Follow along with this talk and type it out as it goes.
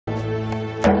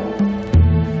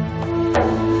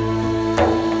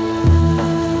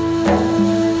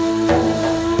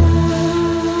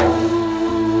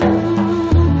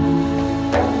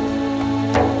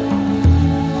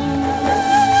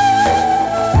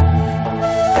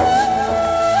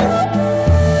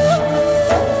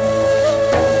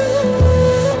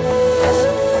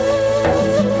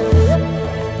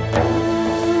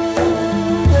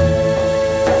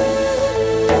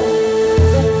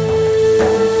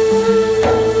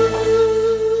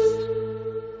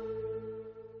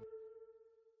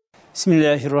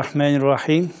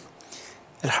Bismillahirrahmanirrahim.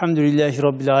 Elhamdülillahi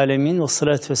Rabbil alemin. Ve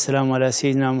salatu ve selamu ala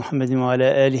seyyidina Muhammedin ve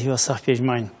ala alihi ve sahbihi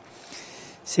ecmain.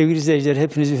 Sevgili izleyiciler,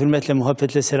 hepinizi hürmetle,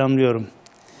 muhabbetle selamlıyorum.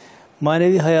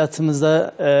 Manevi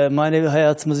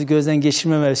hayatımızı gözden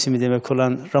geçirme mevsimi demek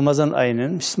olan Ramazan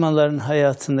ayının Müslümanların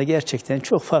hayatında gerçekten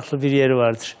çok farklı bir yeri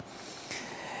vardır.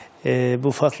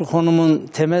 Bu farklı konumun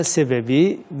temel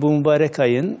sebebi bu mübarek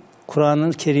ayın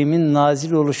Kur'an-ı Kerim'in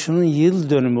nazil oluşunun yıl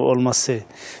dönümü olması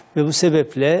ve bu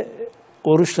sebeple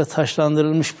oruçla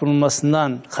taşlandırılmış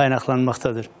bulunmasından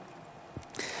kaynaklanmaktadır.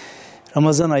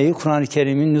 Ramazan ayı Kur'an-ı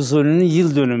Kerim'in nüzulünün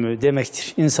yıl dönümü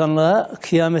demektir. İnsanlığa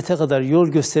kıyamete kadar yol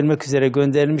göstermek üzere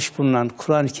gönderilmiş bulunan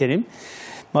Kur'an-ı Kerim,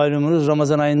 malumunuz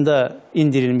Ramazan ayında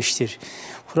indirilmiştir.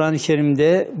 Kur'an-ı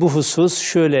Kerim'de bu husus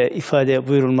şöyle ifade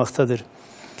buyurulmaktadır.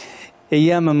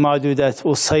 Eyyâmen ma'dûdât,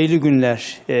 o sayılı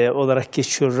günler olarak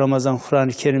geçiyor Ramazan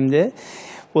Kur'an-ı Kerim'de.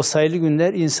 O sayılı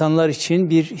günler insanlar için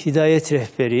bir hidayet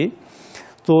rehberi,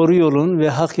 doğru yolun ve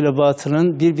hak ile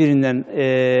batılın birbirinden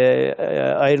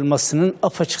ayrılmasının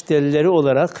apaçık delilleri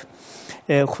olarak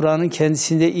Kur'an'ın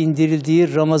kendisinde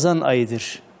indirildiği Ramazan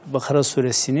ayıdır. Bakara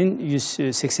suresinin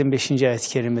 185. ayet-i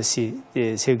kerimesi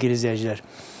sevgili izleyiciler.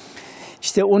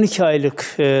 İşte 12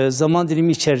 aylık zaman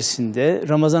dilimi içerisinde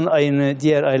Ramazan ayını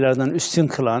diğer aylardan üstün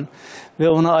kılan ve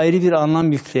ona ayrı bir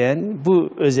anlam yükleyen bu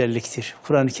özelliktir.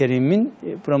 Kur'an-ı Kerim'in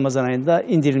Ramazan ayında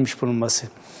indirilmiş bulunması.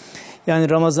 Yani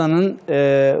Ramazan'ın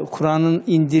Kur'an'ın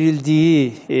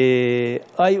indirildiği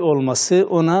ay olması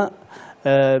ona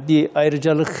bir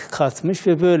ayrıcalık katmış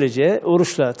ve böylece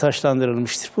oruçla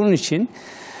taşlandırılmıştır. Bunun için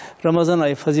Ramazan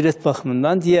ayı fazilet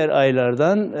bakımından diğer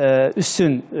aylardan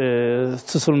üstün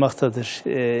tutulmaktadır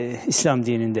İslam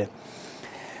dininde.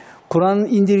 Kur'an'ın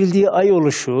indirildiği ay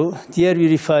oluşu, diğer bir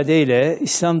ifadeyle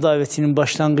İslam davetinin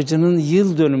başlangıcının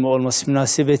yıl dönümü olması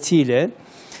münasebetiyle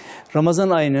Ramazan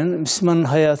ayının Müslümanın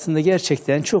hayatında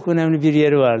gerçekten çok önemli bir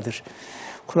yeri vardır.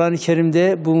 Kur'an-ı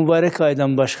Kerim'de bu mübarek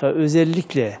aydan başka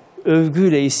özellikle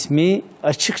övgüyle ismi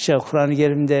açıkça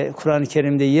Kur'an-ı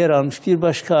Kerim'de yer almış bir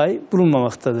başka ay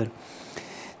bulunmamaktadır.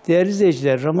 Değerli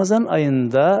izleyiciler, Ramazan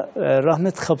ayında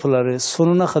rahmet kapıları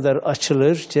sonuna kadar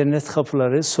açılır, cennet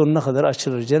kapıları sonuna kadar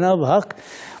açılır. Cenab-ı Hak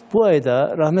bu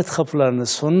ayda rahmet kapılarını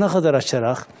sonuna kadar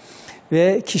açarak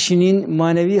ve kişinin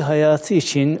manevi hayatı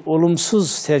için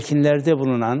olumsuz telkinlerde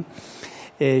bulunan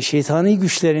şeytani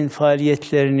güçlerin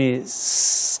faaliyetlerini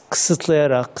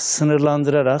kısıtlayarak,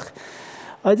 sınırlandırarak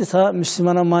adeta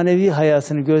Müslümana manevi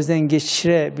hayatını gözden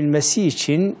geçirebilmesi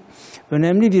için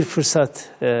önemli bir fırsat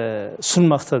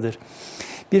sunmaktadır.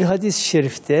 Bir hadis-i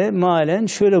şerifte mealen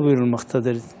şöyle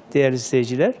buyurulmaktadır değerli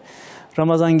izleyiciler.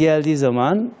 Ramazan geldiği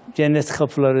zaman cennet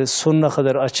kapıları sonuna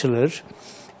kadar açılır,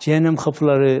 cehennem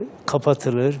kapıları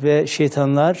kapatılır ve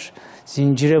şeytanlar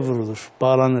zincire vurulur,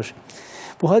 bağlanır.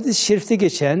 Bu hadis-i şerifte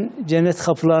geçen cennet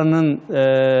kapılarının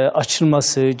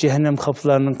açılması, cehennem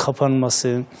kapılarının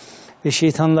kapanması ve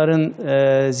şeytanların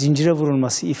zincire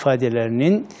vurulması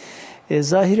ifadelerinin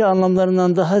zahiri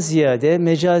anlamlarından daha ziyade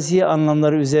mecazi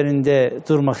anlamları üzerinde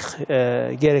durmak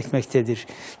gerekmektedir.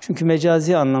 Çünkü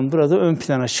mecazi anlam burada ön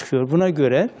plana çıkıyor. Buna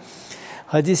göre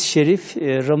hadis-i şerif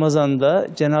Ramazan'da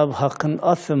Cenab-ı Hakk'ın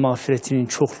af ve mağfiretinin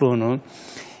çokluğunu,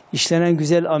 işlenen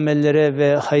güzel amellere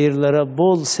ve hayırlara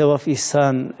bol sevap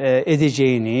ihsan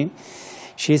edeceğini,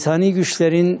 şeytani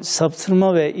güçlerin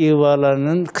saptırma ve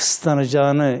ihvalarının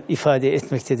kısıtlanacağını ifade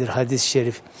etmektedir hadis-i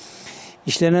şerif.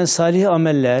 İşlenen salih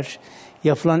ameller,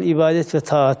 yapılan ibadet ve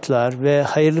taatlar ve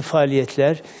hayırlı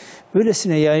faaliyetler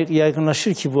öylesine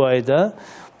yaygınlaşır ki bu ayda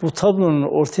bu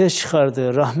tablonun ortaya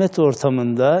çıkardığı rahmet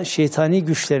ortamında şeytani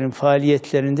güçlerin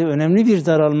faaliyetlerinde önemli bir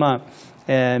daralma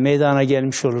meydana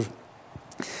gelmiş olur.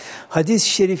 Hadis-i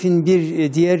şerifin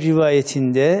bir diğer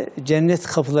rivayetinde cennet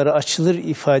kapıları açılır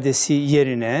ifadesi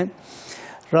yerine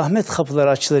rahmet kapıları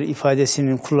açılır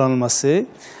ifadesinin kullanılması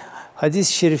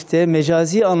hadis-i şerifte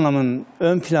mecazi anlamın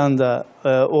ön planda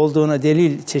olduğuna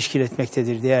delil teşkil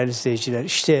etmektedir değerli izleyiciler.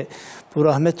 İşte bu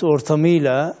rahmet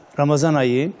ortamıyla Ramazan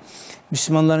ayı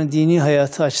Müslümanların dini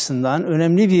hayatı açısından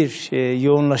önemli bir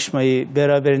yoğunlaşmayı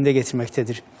beraberinde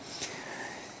getirmektedir.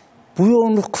 Bu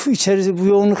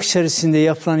yoğunluk içerisinde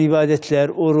yapılan ibadetler,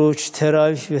 oruç,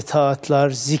 teravih ve taatlar,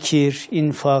 zikir,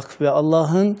 infak ve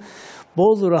Allah'ın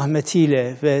bol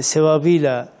rahmetiyle ve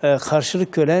sevabıyla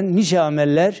karşılık gören nice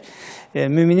ameller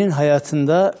müminin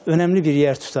hayatında önemli bir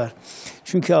yer tutar.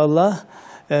 Çünkü Allah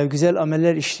güzel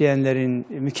ameller işleyenlerin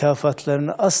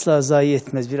mükafatlarını asla zayi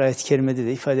etmez, bir ayet-i kerimede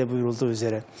de ifade buyurulduğu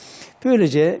üzere.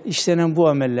 Böylece işlenen bu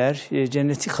ameller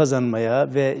cenneti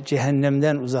kazanmaya ve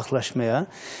cehennemden uzaklaşmaya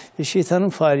ve şeytanın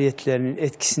faaliyetlerinin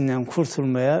etkisinden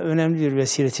kurtulmaya önemli bir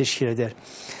vesile teşkil eder.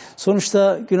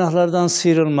 Sonuçta günahlardan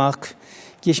sıyrılmak,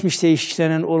 geçmişte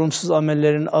işlenen olumsuz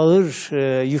amellerin ağır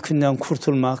yükünden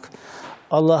kurtulmak,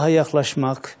 Allah'a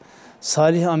yaklaşmak,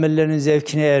 salih amellerin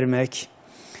zevkine ermek,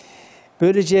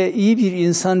 böylece iyi bir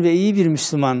insan ve iyi bir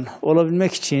Müslüman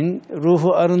olabilmek için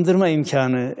ruhu arındırma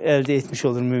imkanı elde etmiş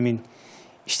olur mümin.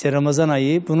 İşte Ramazan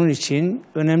ayı bunun için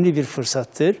önemli bir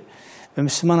fırsattır ve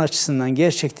Müslüman açısından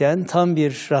gerçekten tam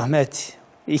bir rahmet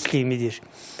iklimidir.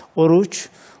 Oruç,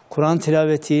 Kur'an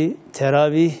tilaveti,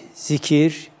 teravih,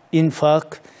 zikir,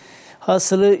 infak,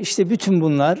 hasılı işte bütün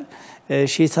bunlar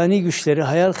şeytani güçleri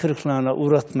hayal kırıklığına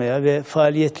uğratmaya ve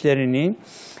faaliyetlerini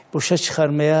boşa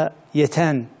çıkarmaya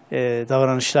yeten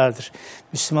davranışlardır.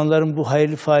 Müslümanların bu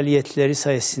hayırlı faaliyetleri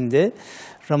sayesinde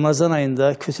Ramazan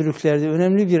ayında kötülüklerde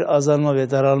önemli bir azalma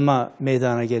ve daralma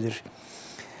meydana gelir.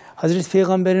 Hazreti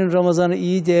Peygamber'in Ramazan'ı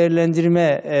iyi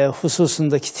değerlendirme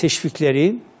hususundaki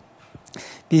teşvikleri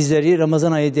bizleri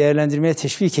Ramazan ayı değerlendirmeye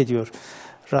teşvik ediyor.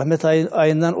 Rahmet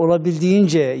ayından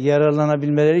olabildiğince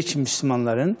yararlanabilmeleri için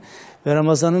Müslümanların ve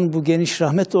Ramazan'ın bu geniş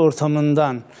rahmet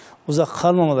ortamından uzak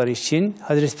kalmamaları için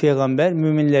Hazreti Peygamber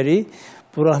müminleri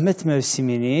bu rahmet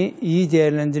mevsimini iyi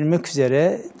değerlendirmek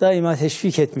üzere daima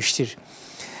teşvik etmiştir.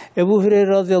 Ebu Hureyre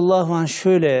radıyallahu anh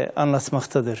şöyle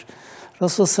anlatmaktadır.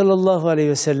 Resulullah sallallahu aleyhi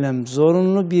ve sellem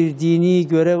zorunlu bir dini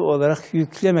görev olarak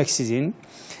yüklemeksizin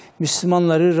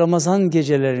Müslümanları Ramazan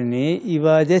gecelerini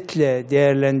ibadetle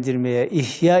değerlendirmeye,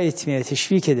 ihya etmeye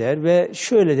teşvik eder ve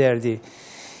şöyle derdi.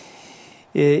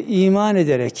 İman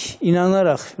ederek,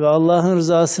 inanarak ve Allah'ın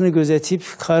rızasını gözetip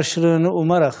karşılığını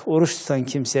umarak oruç tutan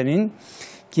kimsenin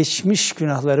geçmiş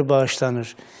günahları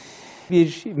bağışlanır.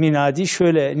 Bir minadi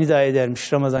şöyle nida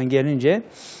edermiş Ramazan gelince,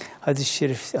 hadis-i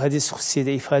şerif, hadis-i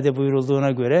kutsi'de ifade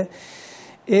buyurulduğuna göre,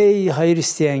 ey hayır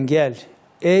isteyen gel,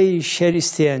 ey şer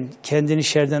isteyen kendini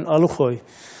şerden alıkoy,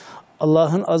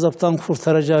 Allah'ın azaptan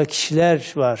kurtaracağı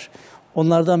kişiler var,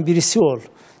 onlardan birisi ol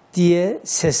diye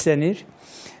seslenir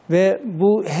ve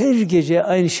bu her gece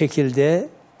aynı şekilde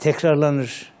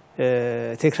tekrarlanır,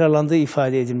 tekrarlandığı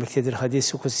ifade edilmektedir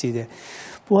hadis-i kutsi'de.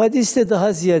 Bu hadiste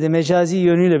daha ziyade mecazi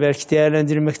yönüyle belki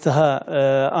değerlendirmek daha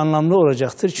anlamlı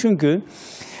olacaktır. Çünkü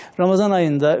Ramazan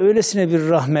ayında öylesine bir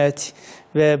rahmet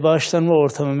ve bağışlanma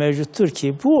ortamı mevcuttur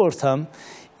ki bu ortam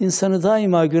insanı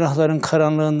daima günahların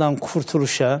karanlığından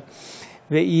kurtuluşa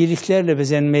ve iyiliklerle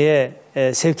bezenmeye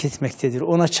sevk etmektedir,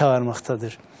 ona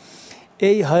çağırmaktadır.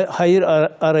 Ey hayır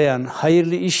arayan,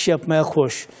 hayırlı iş yapmaya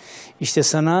koş. İşte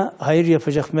sana hayır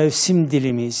yapacak mevsim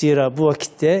dilimi. Zira bu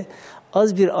vakitte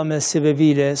az bir amel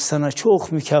sebebiyle sana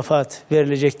çok mükafat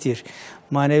verilecektir.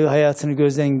 Manevi hayatını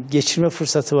gözden geçirme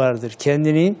fırsatı vardır.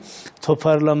 Kendini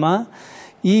toparlama,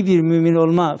 iyi bir mümin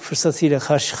olma fırsatıyla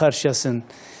karşı karşıyasın.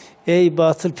 Ey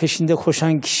batıl peşinde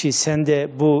koşan kişi, sen de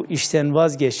bu işten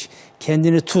vazgeç,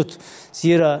 kendini tut.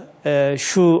 Zira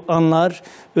şu anlar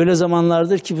öyle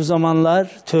zamanlardır ki bu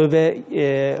zamanlar tövbe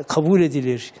kabul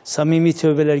edilir. Samimi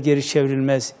tövbeler geri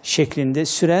çevrilmez şeklinde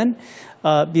süren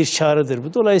bir çağrıdır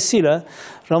bu. Dolayısıyla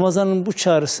Ramazan'ın bu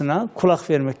çağrısına kulak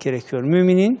vermek gerekiyor.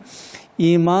 Müminin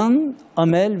iman,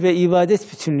 amel ve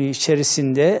ibadet bütünlüğü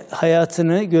içerisinde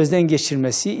hayatını gözden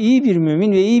geçirmesi, iyi bir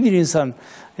mümin ve iyi bir insan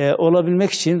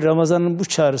olabilmek için Ramazan'ın bu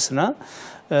çağrısına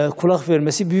kulak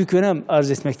vermesi büyük önem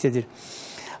arz etmektedir.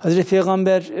 Hazreti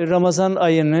Peygamber Ramazan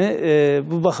ayını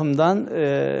bu bakımdan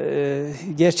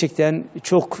gerçekten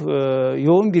çok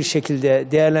yoğun bir şekilde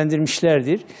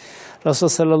değerlendirmişlerdir.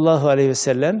 Resulullah sallallahu aleyhi ve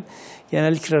sellem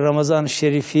genellikle Ramazan-ı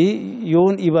Şerif'i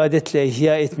yoğun ibadetle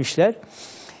ihya etmişler.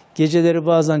 Geceleri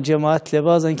bazen cemaatle,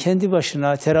 bazen kendi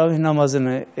başına teravih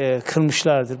namazını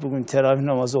kılmışlardır. Bugün teravih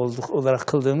namazı olarak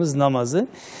kıldığımız namazı.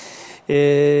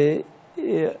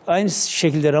 Aynı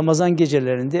şekilde Ramazan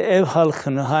gecelerinde ev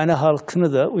halkını, hane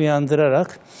halkını da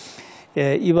uyandırarak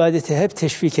ibadete hep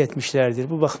teşvik etmişlerdir.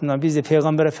 Bu bakımdan biz de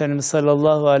Peygamber Efendimiz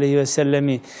sallallahu aleyhi ve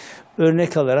sellemi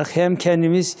örnek alarak hem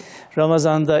kendimiz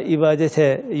Ramazan'da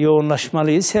ibadete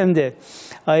yoğunlaşmalıyız hem de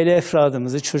aile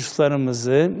efradımızı,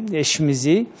 çocuklarımızı,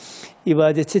 eşimizi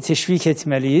ibadete teşvik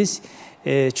etmeliyiz.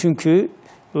 Çünkü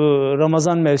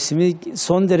Ramazan mevsimi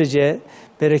son derece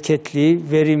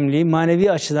bereketli, verimli,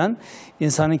 manevi açıdan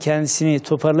insanın kendisini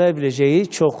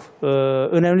toparlayabileceği çok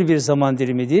önemli bir zaman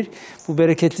dilimidir. Bu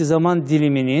bereketli zaman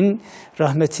diliminin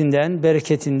rahmetinden,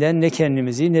 bereketinden ne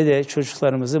kendimizi ne de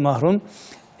çocuklarımızı mahrum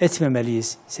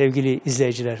etmemeliyiz sevgili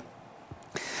izleyiciler.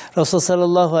 Resulullah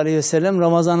sallallahu aleyhi ve sellem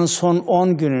Ramazan'ın son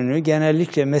 10 gününü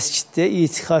genellikle mescitte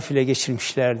itikaf ile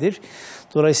geçirmişlerdir.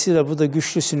 Dolayısıyla bu da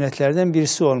güçlü sünnetlerden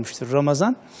birisi olmuştur.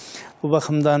 Ramazan bu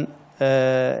bakımdan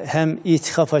hem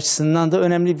itikaf açısından da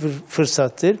önemli bir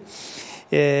fırsattır.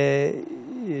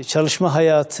 Çalışma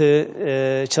hayatı,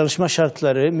 çalışma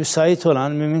şartları müsait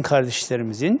olan mümin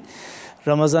kardeşlerimizin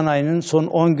Ramazan ayının son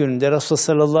 10 gününde Resulullah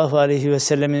sallallahu aleyhi ve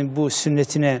sellemin bu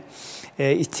sünnetine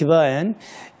ittibaen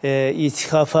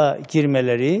itikafa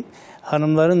girmeleri,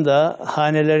 hanımların da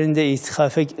hanelerinde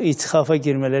itikafa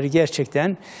girmeleri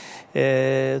gerçekten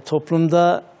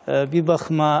toplumda bir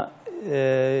bakıma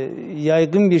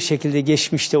yaygın bir şekilde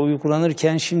geçmişte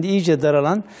uygulanırken şimdi iyice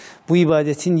daralan bu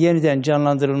ibadetin yeniden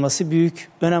canlandırılması büyük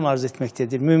önem arz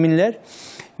etmektedir. Müminler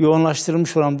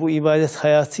yoğunlaştırılmış olan bu ibadet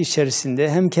hayatı içerisinde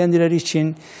hem kendileri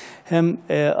için hem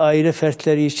aile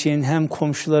fertleri için hem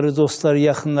komşuları, dostları,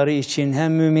 yakınları için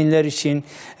hem müminler için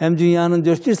hem dünyanın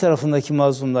dört bir tarafındaki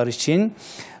mazlumlar için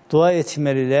dua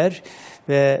etmeliler.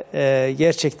 Ve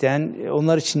gerçekten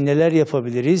onlar için neler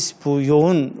yapabiliriz? Bu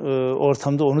yoğun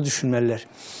ortamda onu düşünmeliler.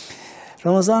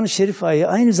 Ramazan-ı Şerif ayı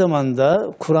aynı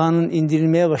zamanda Kur'an'ın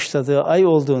indirilmeye başladığı ay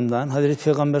olduğundan Hazreti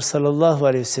Peygamber sallallahu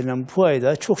aleyhi ve sellem bu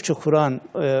ayda çokça Kur'an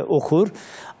okur.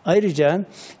 Ayrıca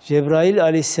Cebrail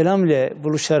aleyhisselam ile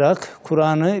buluşarak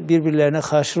Kur'an'ı birbirlerine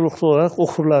karşılıklı olarak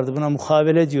okurlardı. Buna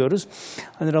mukabele diyoruz.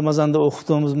 Hani Ramazan'da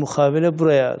okuduğumuz mukabele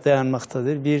buraya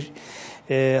dayanmaktadır. Bir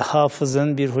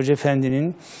hafızın, bir hoca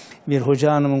efendinin, bir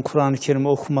hoca hanımın Kur'an-ı Kerim'i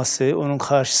okuması, onun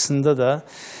karşısında da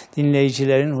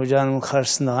dinleyicilerin, hoca hanımın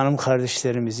karşısında hanım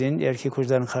kardeşlerimizin, erkek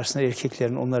hocaların karşısında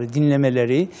erkeklerin onları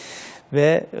dinlemeleri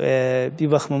ve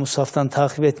bir bakıma mushaftan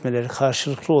takip etmeleri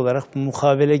karşılıklı olarak bu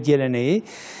mukabele geleneği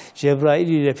Cebrail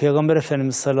ile Peygamber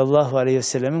Efendimiz sallallahu aleyhi ve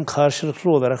sellemin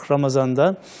karşılıklı olarak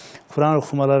Ramazan'da Kur'an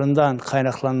okumalarından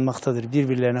kaynaklanmaktadır.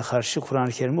 Birbirlerine karşı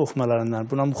Kur'an-ı Kerim'i okumalarından.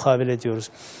 Buna mukabele ediyoruz.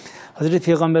 Hazreti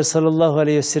Peygamber sallallahu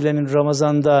aleyhi ve sellemin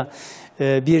Ramazan'da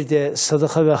bir de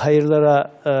sadaka ve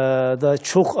hayırlara da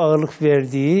çok ağırlık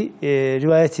verdiği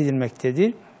rivayet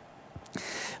edilmektedir.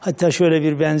 Hatta şöyle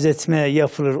bir benzetme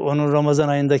yapılır. Onun Ramazan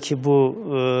ayındaki bu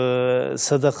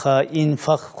sadaka,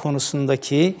 infak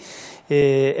konusundaki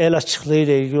el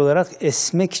açıklığıyla ilgili olarak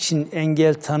esmek için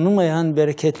engel tanımayan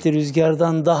bereketli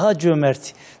rüzgardan daha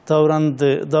cömert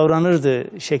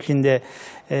davranırdı şeklinde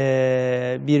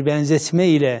bir benzetme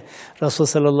ile Resulullah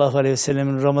sallallahu aleyhi ve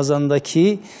sellemin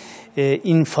Ramazan'daki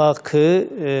infakı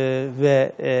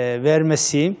ve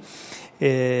vermesi,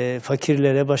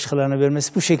 fakirlere, başkalarına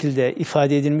vermesi bu şekilde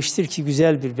ifade edilmiştir ki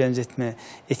güzel bir benzetme,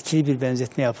 etkili bir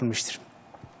benzetme yapılmıştır.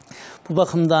 Bu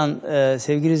bakımdan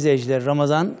sevgili izleyiciler,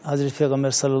 Ramazan Hazreti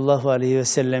Peygamber sallallahu aleyhi ve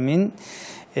sellemin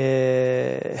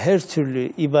her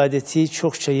türlü ibadeti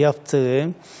çokça yaptığı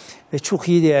ve çok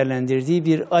iyi değerlendirdiği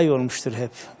bir ay olmuştur hep.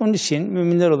 Onun için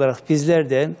müminler olarak bizler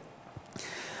de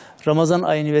Ramazan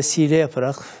ayını vesile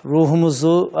yaparak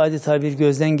ruhumuzu adeta bir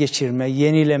gözden geçirme,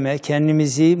 yenileme,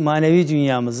 kendimizi, manevi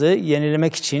dünyamızı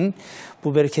yenilemek için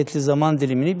bu bereketli zaman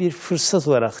dilimini bir fırsat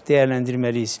olarak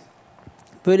değerlendirmeliyiz.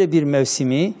 Böyle bir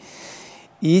mevsimi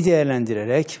iyi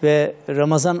değerlendirerek ve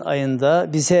Ramazan ayında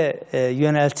bize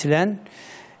yöneltilen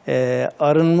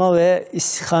arınma ve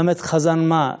istikamet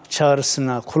kazanma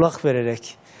çağrısına kulak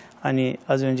vererek, hani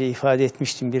az önce ifade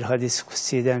etmiştim bir hadis-i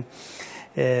kutsi'den,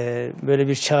 böyle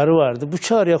bir çağrı vardı. Bu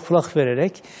çağrıya kulak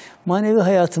vererek manevi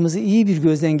hayatımızı iyi bir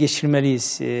gözden geçirmeliyiz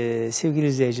sevgili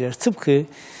izleyiciler. Tıpkı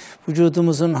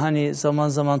vücudumuzun hani zaman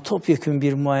zaman topyekün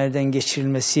bir muayeneden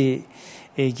geçirilmesi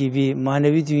gibi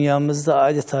manevi dünyamızda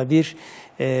adeta bir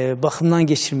bakımdan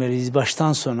geçirmeliyiz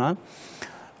baştan sona.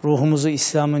 Ruhumuzu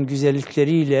İslam'ın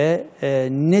güzellikleriyle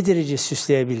ne derece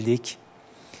süsleyebildik?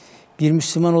 Bir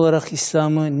Müslüman olarak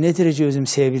İslam'ı ne derece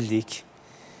özümseyebildik?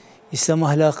 İslam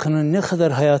ahlakını ne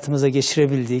kadar hayatımıza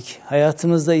geçirebildik?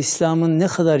 Hayatımızda İslam'ın ne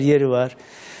kadar yeri var?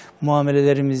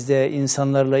 Muamelelerimizde,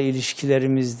 insanlarla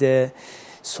ilişkilerimizde,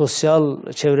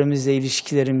 sosyal çevremizle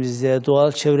ilişkilerimizde,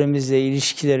 doğal çevremizle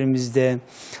ilişkilerimizde,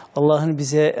 Allah'ın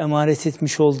bize emanet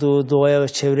etmiş olduğu doğaya ve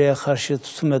çevreye karşı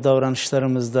tutum ve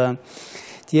davranışlarımızda,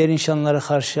 diğer insanlara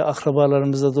karşı,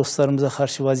 akrabalarımıza, dostlarımıza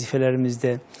karşı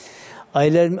vazifelerimizde,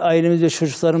 ailemiz ve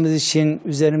çocuklarımız için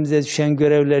üzerimize düşen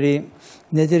görevleri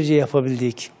ne derece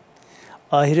yapabildik?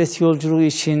 Ahiret yolculuğu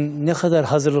için ne kadar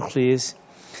hazırlıklıyız?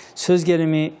 Söz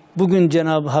gelimi bugün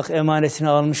Cenab-ı Hak emanetini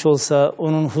almış olsa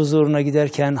onun huzuruna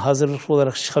giderken hazırlıklı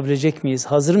olarak çıkabilecek miyiz?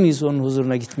 Hazır mıyız onun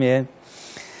huzuruna gitmeye?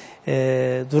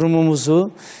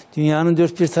 Durumumuzu dünyanın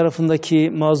dört bir tarafındaki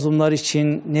mazlumlar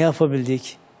için ne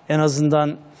yapabildik? En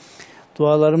azından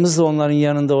dualarımızla onların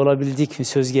yanında olabildik mi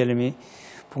söz gelimi?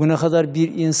 Bugüne kadar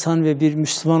bir insan ve bir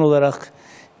Müslüman olarak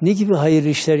ne gibi hayırlı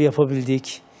işler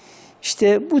yapabildik?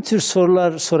 İşte bu tür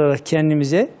sorular sorarak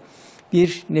kendimize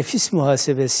bir nefis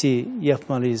muhasebesi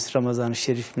yapmalıyız Ramazan-ı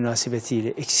Şerif münasebetiyle.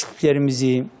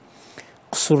 Eksikliklerimizi,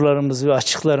 kusurlarımızı ve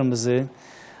açıklarımızı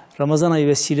Ramazan ayı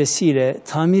vesilesiyle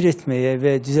tamir etmeye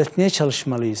ve düzeltmeye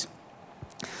çalışmalıyız.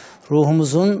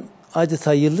 Ruhumuzun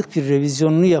adeta yıllık bir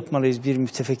revizyonunu yapmalıyız bir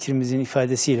mütefekkirimizin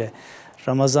ifadesiyle.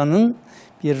 Ramazan'ın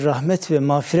bir rahmet ve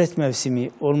mağfiret mevsimi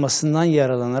olmasından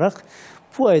yararlanarak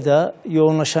bu ayda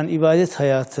yoğunlaşan ibadet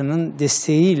hayatının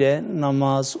desteğiyle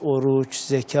namaz, oruç,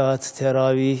 zekat,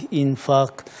 teravih,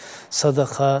 infak,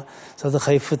 sadaka,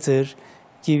 sadaka-i fıtır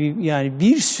gibi yani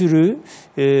bir sürü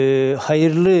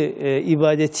hayırlı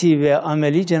ibadeti ve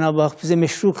ameli Cenab-ı Hak bize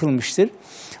meşru kılmıştır.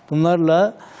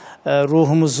 Bunlarla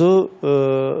ruhumuzu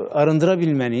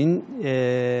arındırabilmenin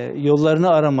yollarını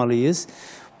aramalıyız.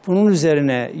 Bunun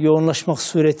üzerine yoğunlaşmak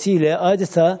suretiyle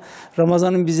adeta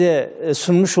Ramazan'ın bize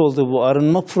sunmuş olduğu bu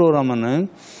arınma programını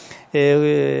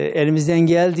elimizden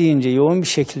geldiğince yoğun bir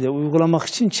şekilde uygulamak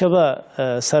için çaba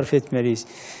sarf etmeliyiz.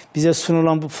 Bize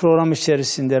sunulan bu program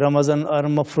içerisinde, Ramazan'ın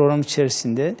arınma programı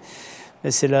içerisinde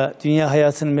mesela dünya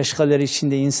hayatının meşgalleri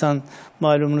içinde insan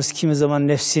malumunuz kimi zaman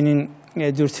nefsinin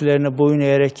dürtülerine boyun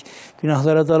eğerek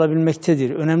günahlara dalabilmektedir.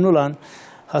 Önemli olan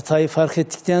hatayı fark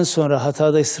ettikten sonra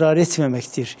hatada ısrar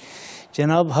etmemektir.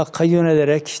 Cenab-ı Hakk'a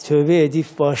yönelerek tövbe edip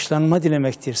bağışlanma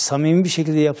dilemektir. Samimi bir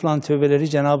şekilde yapılan tövbeleri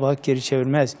Cenab-ı Hak geri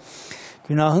çevirmez.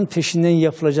 Günahın peşinden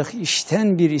yapılacak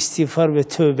işten bir istiğfar ve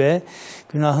tövbe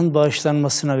günahın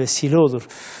bağışlanmasına vesile olur.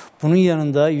 Bunun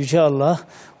yanında Yüce Allah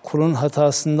kulun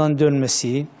hatasından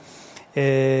dönmesi,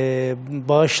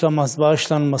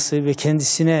 bağışlanması ve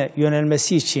kendisine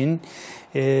yönelmesi için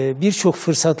birçok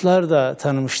fırsatlar da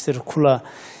tanımıştır kula.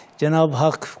 Cenab-ı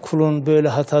Hak kulun böyle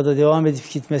hatada devam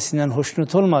edip gitmesinden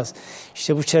hoşnut olmaz.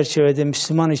 İşte bu çerçevede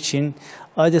Müslüman için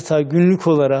adeta günlük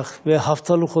olarak ve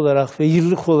haftalık olarak ve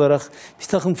yıllık olarak bir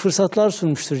takım fırsatlar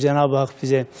sunmuştur Cenab-ı Hak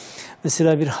bize.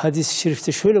 Mesela bir hadis-i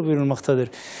şerifte şöyle buyurulmaktadır.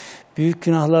 Büyük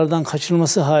günahlardan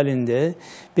kaçınılması halinde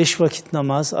 5 vakit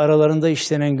namaz, aralarında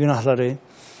işlenen günahları,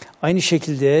 aynı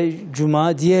şekilde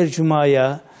cuma, diğer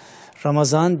cumaya,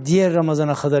 Ramazan, diğer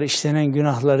Ramazan'a kadar işlenen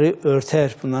günahları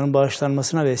örter. Bunların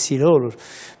bağışlanmasına vesile olur.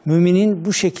 Müminin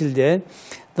bu şekilde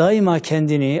daima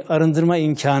kendini arındırma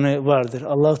imkanı vardır.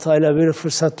 Allah-u Teala böyle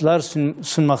fırsatlar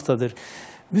sunmaktadır.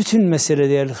 Bütün mesele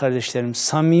değerli kardeşlerim,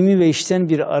 samimi ve içten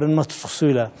bir arınma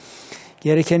tutkusuyla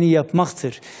gerekeni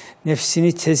yapmaktır.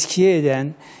 Nefsini tezkiye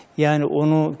eden, yani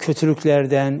onu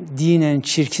kötülüklerden, dinen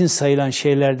çirkin sayılan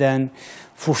şeylerden,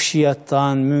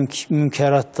 fuhşiyattan,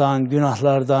 münkerattan,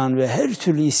 günahlardan ve her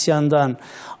türlü isyandan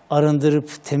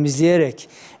arındırıp temizleyerek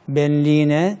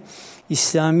benliğine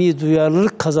İslami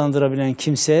duyarlılık kazandırabilen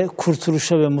kimse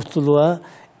kurtuluşa ve mutluluğa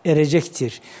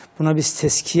erecektir. Buna biz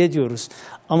tezkiye diyoruz.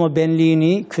 Ama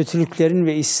benliğini kötülüklerin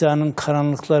ve isyanın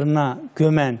karanlıklarına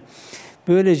gömen,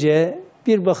 böylece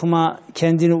bir bakıma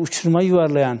kendini uçuruma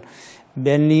yuvarlayan,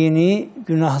 benliğini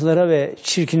günahlara ve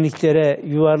çirkinliklere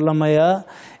yuvarlamaya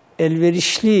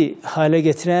elverişli hale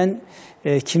getiren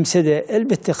kimse de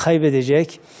elbette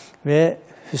kaybedecek ve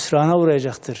hüsrana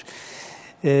uğrayacaktır.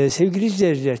 Sevgili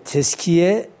izleyiciler,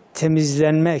 tezkiye,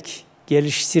 temizlenmek,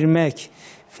 geliştirmek,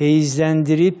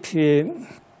 feyizlendirip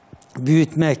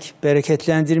büyütmek,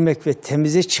 bereketlendirmek ve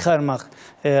temize çıkarmak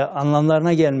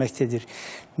anlamlarına gelmektedir.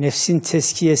 Nefsin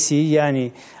tezkiyesi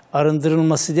yani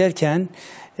arındırılması derken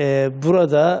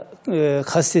burada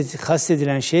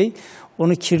kastedilen şey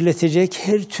onu kirletecek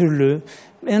her türlü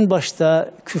en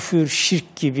başta küfür,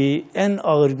 şirk gibi en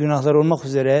ağır günahlar olmak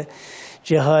üzere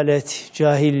cehalet,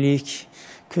 cahillik,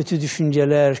 kötü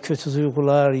düşünceler, kötü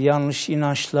duygular, yanlış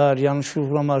inançlar, yanlış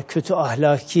uygulamalar, kötü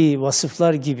ahlaki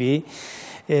vasıflar gibi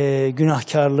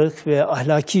günahkarlık ve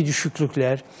ahlaki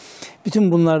düşüklükler,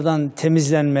 bütün bunlardan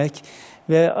temizlenmek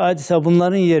ve adeta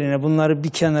bunların yerine bunları bir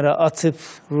kenara atıp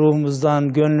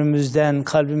ruhumuzdan, gönlümüzden,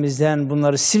 kalbimizden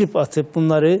bunları silip atıp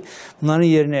bunların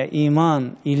yerine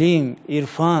iman, ilim,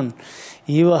 irfan,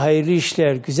 iyi ve hayırlı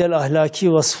işler, güzel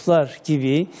ahlaki vasıflar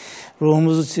gibi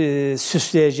ruhumuzu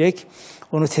süsleyecek,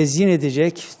 onu tezyin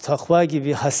edecek takva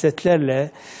gibi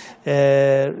hasletlerle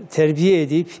terbiye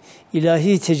edip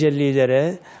ilahi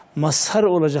tecellilere mazhar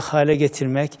olacak hale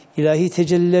getirmek, ilahi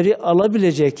tecellileri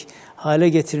alabilecek hale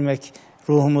getirmek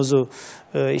ruhumuzu.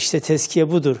 İşte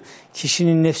tezkiye budur.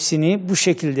 Kişinin nefsini bu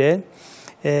şekilde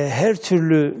her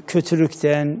türlü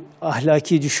kötülükten,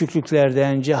 ahlaki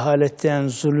düşüklüklerden, cehaletten,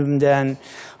 zulümden,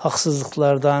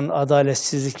 haksızlıklardan,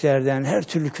 adaletsizliklerden, her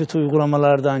türlü kötü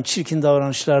uygulamalardan, çirkin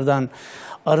davranışlardan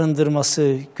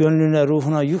arındırması, gönlüne,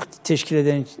 ruhuna yük teşkil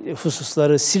eden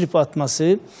hususları silip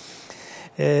atması,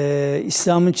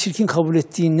 İslam'ın çirkin kabul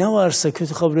ettiği ne varsa,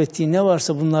 kötü kabul ettiği ne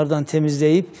varsa bunlardan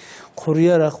temizleyip,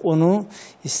 koruyarak onu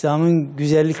İslam'ın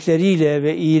güzellikleriyle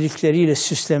ve iyilikleriyle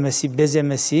süslemesi,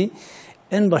 bezemesi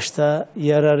en başta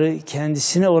yararı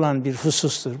kendisine olan bir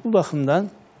husustur. Bu bakımdan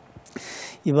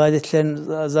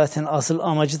İbadetlerin zaten asıl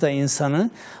amacı da insanı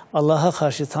Allah'a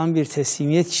karşı tam bir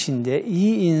teslimiyet içinde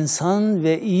iyi insan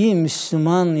ve iyi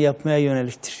Müslüman yapmaya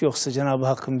yöneliktir. Yoksa Cenab-ı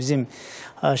Hakk'ın bizim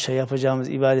haşa yapacağımız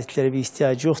ibadetlere bir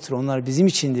ihtiyacı yoktur. Onlar bizim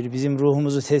içindir. Bizim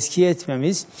ruhumuzu tezkiye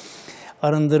etmemiz,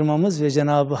 arındırmamız ve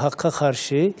Cenab-ı Hakk'a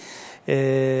karşı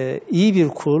iyi bir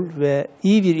kul ve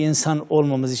iyi bir insan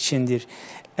olmamız içindir.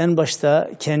 En başta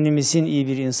kendimizin iyi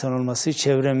bir insan olması,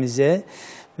 çevremize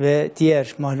ve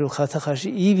diğer mahlukata karşı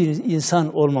iyi bir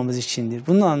insan olmamız içindir.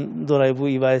 Bundan dolayı bu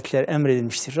ibadetler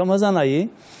emredilmiştir. Ramazan ayı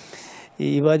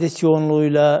ibadet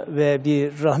yoğunluğuyla ve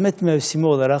bir rahmet mevsimi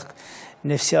olarak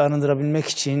nefsi arındırabilmek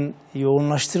için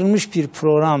yoğunlaştırılmış bir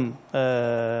program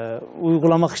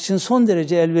uygulamak için son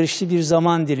derece elverişli bir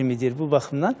zaman dilimidir. Bu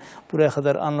bakımdan buraya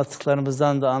kadar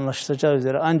anlattıklarımızdan da anlaşılacağı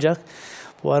üzere ancak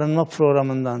bu arınma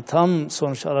programından tam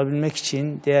sonuç alabilmek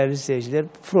için değerli izleyiciler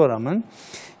bu programın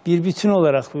bir bütün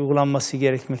olarak uygulanması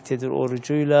gerekmektedir.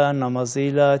 Orucuyla,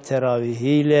 namazıyla,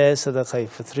 teravihiyle, sadaka-i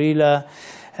fıtrıyla,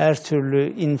 her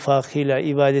türlü infakıyla,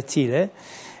 ibadetiyle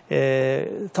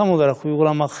tam olarak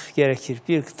uygulamak gerekir.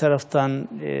 Bir taraftan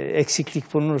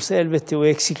eksiklik bulunursa elbette o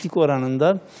eksiklik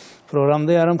oranında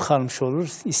programda yarım kalmış olur.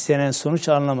 İstenen sonuç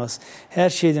alınamaz. Her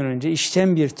şeyden önce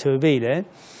içten bir tövbe ile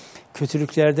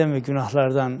kötülüklerden ve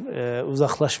günahlardan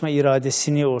uzaklaşma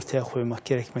iradesini ortaya koymak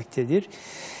gerekmektedir.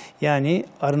 Yani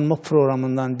arınma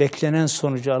programından beklenen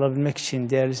sonucu alabilmek için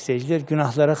değerli izleyiciler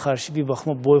günahlara karşı bir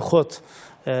bakıma boykot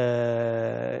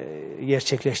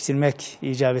gerçekleştirmek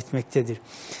icap etmektedir.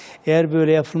 Eğer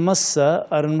böyle yapılmazsa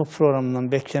arınma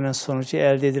programından beklenen sonucu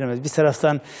elde edilemez. Bir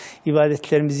taraftan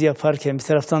ibadetlerimizi yaparken bir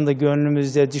taraftan da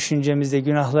gönlümüzde, düşüncemizde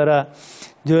günahlara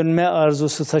dönme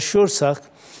arzusu taşıyorsak,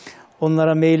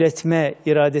 onlara meyletme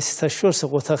iradesi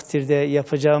taşıyorsak o takdirde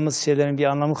yapacağımız şeylerin bir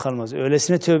anlamı kalmaz.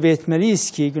 Öylesine tövbe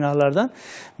etmeliyiz ki günahlardan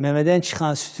memeden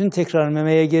çıkan sütün tekrar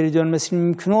memeye geri dönmesinin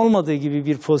mümkün olmadığı gibi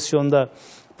bir pozisyonda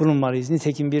bulunmalıyız.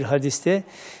 Nitekim bir hadiste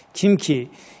kim ki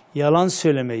yalan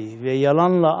söylemeyi ve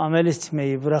yalanla amel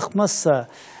etmeyi bırakmazsa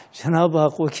Cenab-ı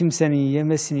Hak o kimsenin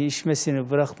yemesini, içmesini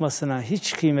bırakmasına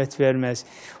hiç kıymet vermez,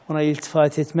 ona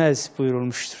iltifat etmez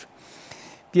buyurulmuştur.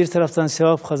 Bir taraftan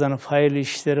sevap kazanıp hayırlı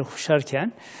işleri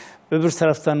koşarken, öbür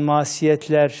taraftan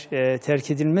masiyetler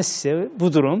terk edilmezse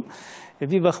bu durum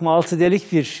bir bakıma altı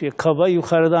delik bir kaba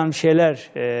yukarıdan bir şeyler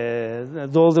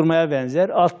doldurmaya benzer.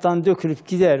 Alttan dökülüp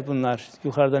gider bunlar.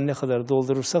 Yukarıdan ne kadar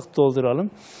doldurursak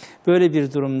dolduralım. Böyle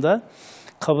bir durumda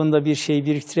kabında bir şey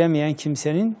biriktiremeyen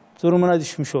kimsenin durumuna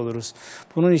düşmüş oluruz.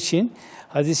 Bunun için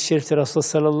hadis-i şerifte Resulullah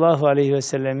sallallahu aleyhi ve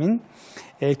sellemin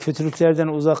kötülüklerden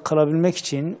uzak kalabilmek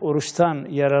için oruçtan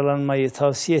yararlanmayı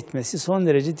tavsiye etmesi son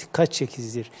derece dikkat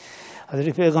çekicidir.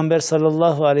 Hazreti Peygamber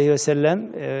sallallahu aleyhi ve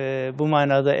sellem bu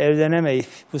manada evlenemeyip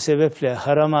bu sebeple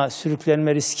harama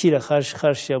sürüklenme riskiyle karşı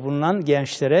karşıya bulunan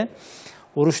gençlere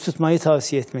oruç tutmayı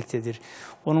tavsiye etmektedir.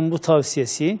 Onun bu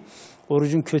tavsiyesi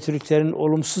orucun kötülüklerin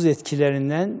olumsuz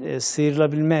etkilerinden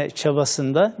sıyrılabilme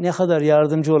çabasında ne kadar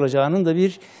yardımcı olacağının da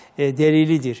bir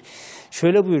delilidir.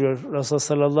 Şöyle buyuruyor Resulullah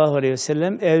sallallahu aleyhi ve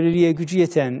sellem, evliliğe gücü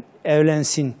yeten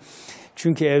evlensin.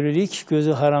 Çünkü evlilik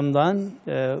gözü haramdan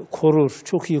korur,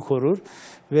 çok iyi korur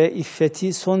ve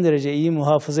iffeti son derece iyi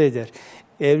muhafaza eder.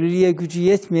 Evliliğe gücü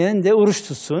yetmeyen de oruç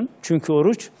tutsun. Çünkü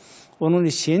oruç onun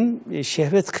için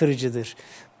şehvet kırıcıdır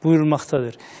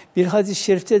buyurulmaktadır. Bir hadis-i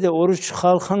şerifte de oruç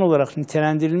kalkan olarak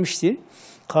nitelendirilmiştir.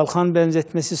 Kalkan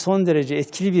benzetmesi son derece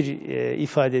etkili bir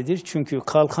ifadedir. Çünkü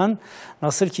kalkan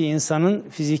nasıl ki insanın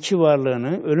fiziki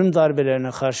varlığını ölüm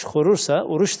darbelerine karşı korursa,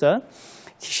 oruç da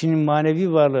kişinin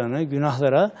manevi varlığını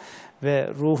günahlara ve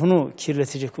ruhunu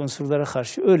kirletecek unsurlara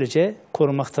karşı öylece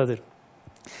korumaktadır.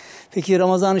 Peki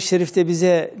Ramazan-ı Şerif'te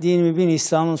bize din mübin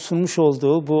İslam'ın sunmuş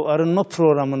olduğu bu arınma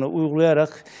programını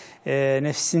uygulayarak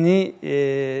nefsini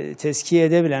tezkiye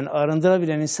edebilen,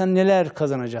 arındırabilen insan neler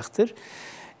kazanacaktır?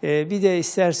 Bir de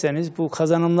isterseniz bu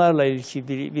kazanımlarla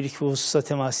ilgili bir iki hususa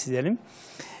temas edelim.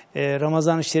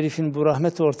 Ramazan-ı Şerif'in bu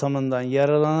rahmet ortamından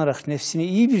yararlanarak nefsini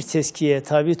iyi bir tezkiyeye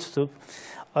tabi tutup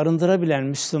arındırabilen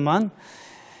Müslüman,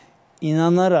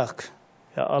 inanarak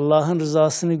ve Allah'ın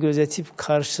rızasını gözetip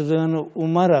karşılığını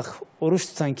umarak oruç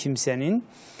tutan kimsenin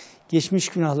geçmiş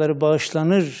günahları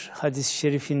bağışlanır hadis-i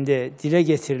şerifinde dile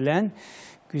getirilen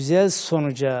güzel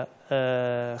sonuca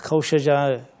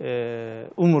kavuşacağı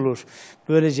umulur.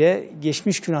 Böylece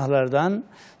geçmiş günahlardan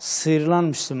sıyrılan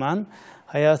Müslüman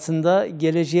hayatında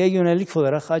geleceğe yönelik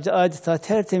olarak adeta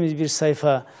tertemiz bir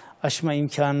sayfa açma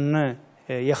imkanını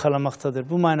yakalamaktadır.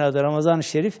 Bu manada Ramazan-ı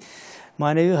Şerif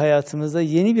manevi hayatımızda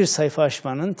yeni bir sayfa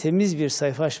açmanın, temiz bir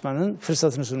sayfa açmanın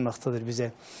fırsatını sunmaktadır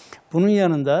bize. Bunun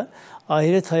yanında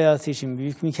ahiret hayatı için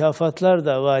büyük mükafatlar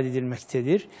da vaat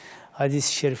edilmektedir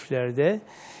hadis-i şeriflerde.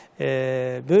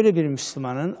 Böyle bir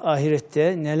Müslümanın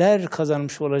ahirette neler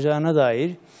kazanmış olacağına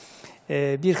dair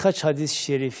birkaç hadis-i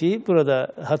şerifi burada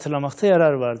hatırlamakta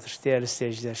yarar vardır değerli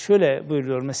izleyiciler. Şöyle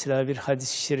buyuruyor mesela bir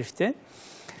hadis-i şerifte: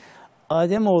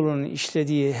 Ademoğlunun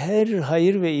işlediği her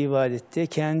hayır ve ibadette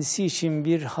kendisi için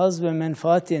bir haz ve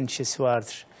menfaat endişesi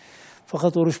vardır.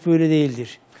 Fakat oruç böyle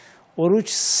değildir. Oruç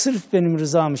sırf benim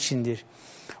rızam içindir.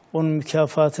 Onun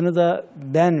mükafatını da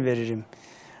ben veririm.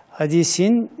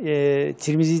 Hadisin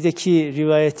Tirmizi'deki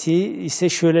rivayeti ise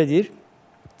şöyledir.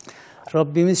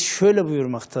 Rabbimiz şöyle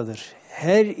buyurmaktadır: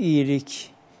 her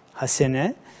iyilik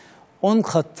hasene 10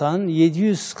 kattan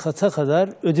 700 kata kadar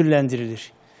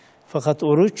ödüllendirilir. Fakat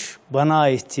oruç bana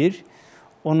aittir.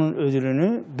 Onun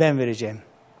ödülünü ben vereceğim.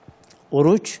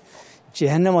 Oruç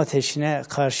cehennem ateşine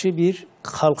karşı bir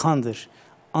kalkandır.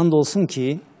 Andolsun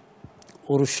ki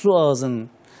oruçlu ağzın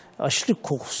açlık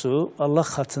kokusu Allah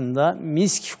katında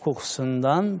misk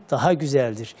kokusundan daha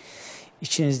güzeldir.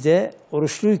 İçinizde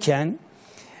oruçluyken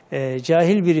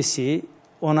cahil birisi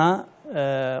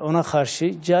ona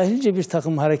karşı cahilce bir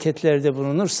takım hareketlerde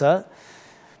bulunursa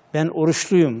ben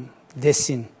oruçluyum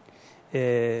desin.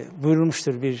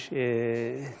 Buyurulmuştur bir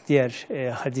diğer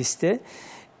hadiste.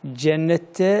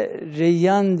 Cennette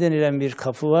Reyyan denilen bir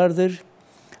kapı vardır.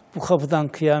 Bu kapıdan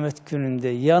kıyamet gününde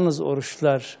yalnız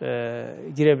oruçlular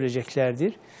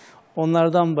girebileceklerdir.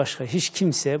 Onlardan başka hiç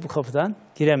kimse bu kapıdan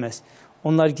giremez.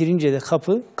 Onlar girince de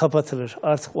kapı kapatılır.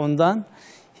 Artık ondan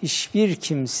hiçbir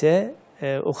kimse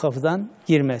o kapıdan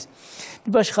girmez.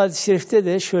 Bir başka hadis-i şerifte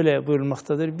de şöyle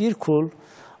buyurulmaktadır: bir kul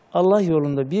Allah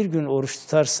yolunda bir gün oruç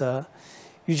tutarsa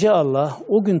Yüce Allah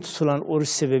o gün tutulan oruç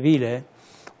sebebiyle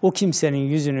o kimsenin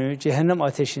yüzünü cehennem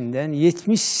ateşinden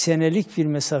 70 senelik bir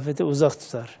mesafede uzak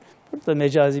tutar. Burada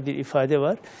mecazi bir ifade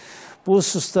var. Bu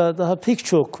hususta daha pek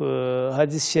çok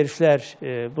hadis-i şerifler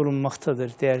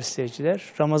bulunmaktadır değerli izleyiciler.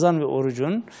 Ramazan ve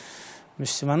orucun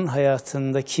Müslümanın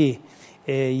hayatındaki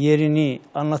yerini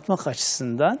anlatmak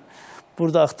açısından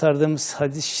burada aktardığımız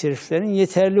hadis-i şeriflerin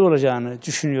yeterli olacağını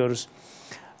düşünüyoruz.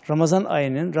 Ramazan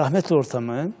ayının rahmet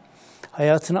ortamı,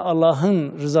 hayatını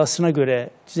Allah'ın rızasına göre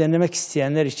düzenlemek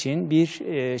isteyenler için bir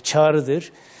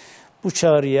çağrıdır. Bu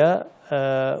çağrıya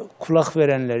kulak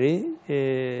verenleri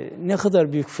ne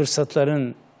kadar büyük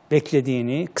fırsatların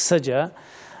beklediğini kısaca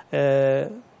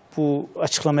bu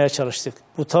açıklamaya çalıştık.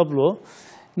 Bu tablo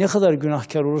ne kadar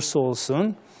günahkar olursa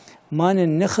olsun,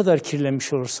 manen ne kadar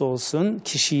kirlenmiş olursa olsun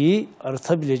kişiyi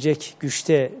arıtabilecek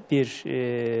güçte bir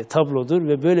tablodur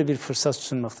ve böyle bir fırsat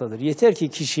sunmaktadır. Yeter ki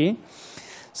kişi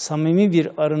samimi bir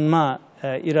arınma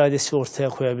iradesi ortaya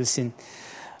koyabilsin.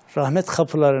 Rahmet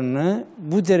kapılarını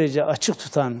bu derece açık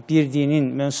tutan bir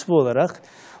dinin mensubu olarak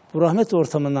bu rahmet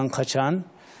ortamından kaçan,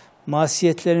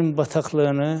 masiyetlerin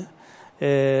bataklığını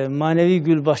manevi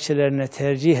gül bahçelerine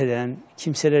tercih eden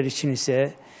kimseler için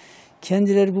ise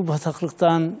kendileri bu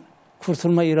bataklıktan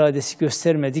kurtulma iradesi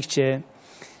göstermedikçe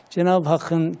Cenab-ı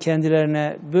Hakk'ın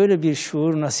kendilerine böyle bir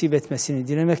şuur nasip etmesini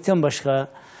dilemekten başka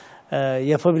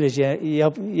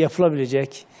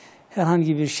yapılabilecek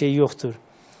herhangi bir şey yoktur.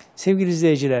 Sevgili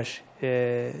izleyiciler,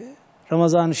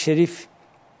 Ramazan-ı Şerif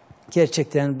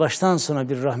gerçekten baştan sona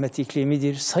bir rahmet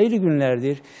iklimidir. Sayılı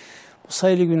günlerdir. Bu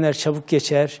sayılı günler çabuk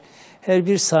geçer. Her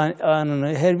bir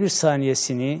anını, her bir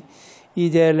saniyesini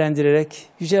iyi değerlendirerek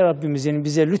Yüce Rabbimizin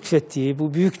bize lütfettiği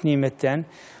bu büyük nimetten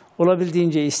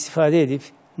olabildiğince istifade edip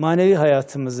manevi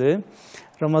hayatımızı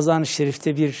Ramazan-ı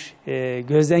Şerif'te bir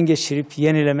gözden geçirip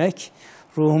yenilemek,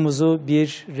 ruhumuzu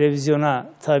bir revizyona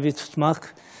tabi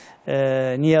tutmak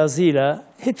niyazıyla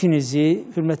hepinizi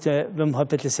hürmet ve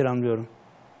muhabbetle selamlıyorum.